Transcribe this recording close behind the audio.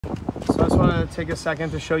just want to take a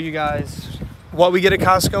second to show you guys what we get at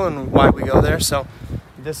Costco and why we go there. So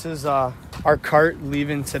this is our cart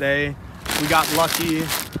leaving today. We got lucky,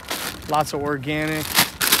 lots of organic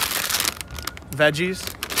veggies.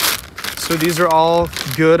 So these are all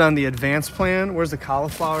good on the advanced plan. Where's the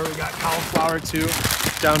cauliflower? We got cauliflower too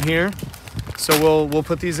down here. So we'll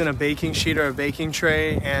put these in a baking sheet or a baking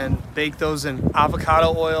tray and bake those in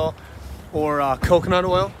avocado oil or coconut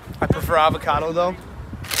oil. I prefer avocado though.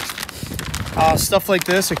 Stuff like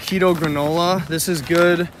this, a keto granola. This is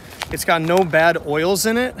good. It's got no bad oils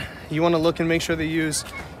in it. You want to look and make sure they use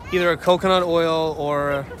either a coconut oil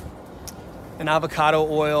or an avocado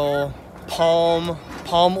oil, palm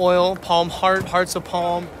oil, hearts of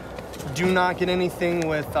palm. Do not get anything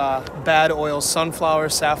with bad oils, sunflower,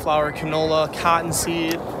 safflower, canola,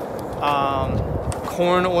 cottonseed,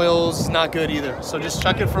 corn oils, not good either. So just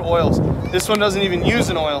check it for oils. This one doesn't even use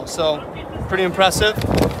an oil, so pretty impressive.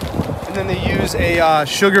 And then they use a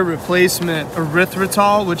sugar replacement,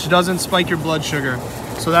 erythritol, which doesn't spike your blood sugar.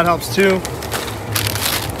 So that helps too.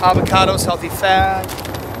 Avocados, healthy fat.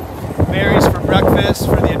 Berries for breakfast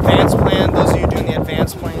for the advanced plan, those of you doing the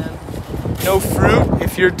advanced plan. No fruit.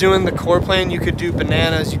 If you're doing the core plan, you could do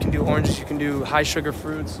bananas, you can do oranges, you can do high sugar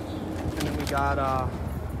fruits. And then we got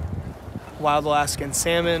wild Alaskan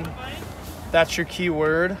salmon. That's your key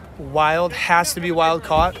word. Wild has to be wild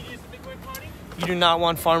caught. You do not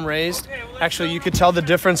want farm raised. Actually, you could tell the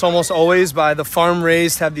difference almost always by the farm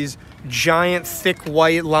raised have these giant thick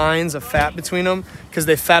white lines of fat between them because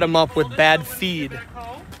they fat them up with bad feed.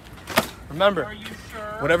 Remember,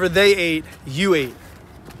 whatever they ate, you ate.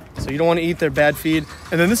 So you don't want to eat their bad feed.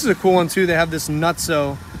 And then this is a cool one too. They have this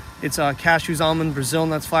nutso. It's cashews, almond, Brazil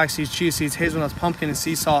nuts, flax seeds, chia seeds, hazelnuts, pumpkin, and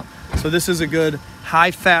sea salt. So this is a good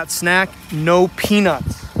high-fat snack. No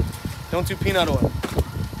peanuts. Don't do peanut oil.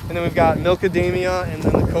 And then we've got milkadamia and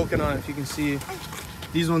then the coconut, if you can see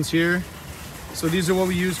these ones here. So these are what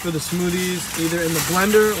we use for the smoothies, either in the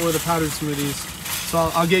blender or the powdered smoothies.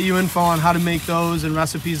 So I'll get you info on how to make those and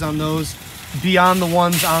recipes on those beyond the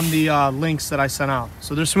ones on the links that I sent out.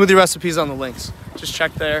 So there's smoothie recipes on the links. Just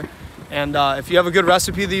check there. And if you have a good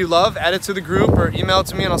recipe that you love, add it to the group or email it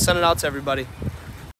to me and I'll send it out to everybody.